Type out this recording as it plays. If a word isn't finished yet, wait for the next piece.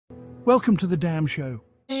Welcome to the damn show.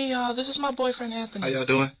 Hey, y'all, this is my boyfriend, Anthony. How y'all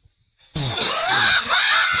doing?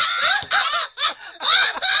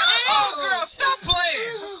 Oh, girl, stop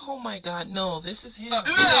playing. Oh, my God, no, this is him. No,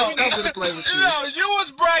 play with you. no, you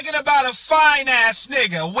was bragging about a fine-ass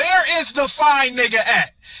nigga. Where is the fine nigga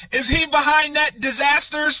at? Is he behind that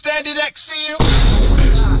disaster standing next to you? Oh, my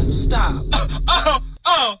God, stop.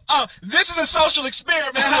 This is a social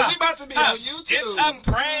experiment, huh? We about to be on YouTube. It's a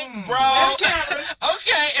prank, bro.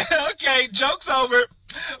 Okay, joke's over.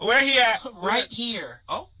 Where he at? Right here.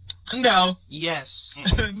 Oh? No. Yes.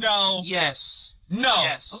 No. Yes. No.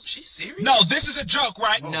 Yes. Oh, she's serious? No, this is a joke,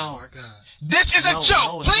 right? No. Oh, my God. This is a No,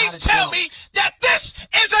 joke. no, it's Please not a tell joke. me that this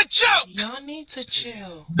is a joke. Y'all need to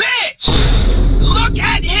chill. Bitch! Look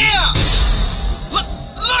at him!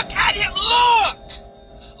 Look at him! Look!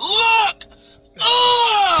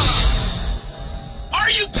 Ugh! Are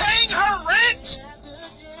you paying her rent?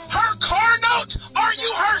 Her car note? Are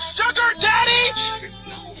you her sugar daddy?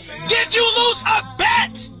 Did you lose a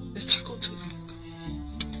bet? It's Taco Tuesday.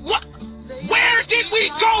 What? Where did we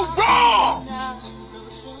go wrong?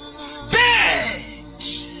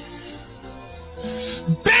 Bitch!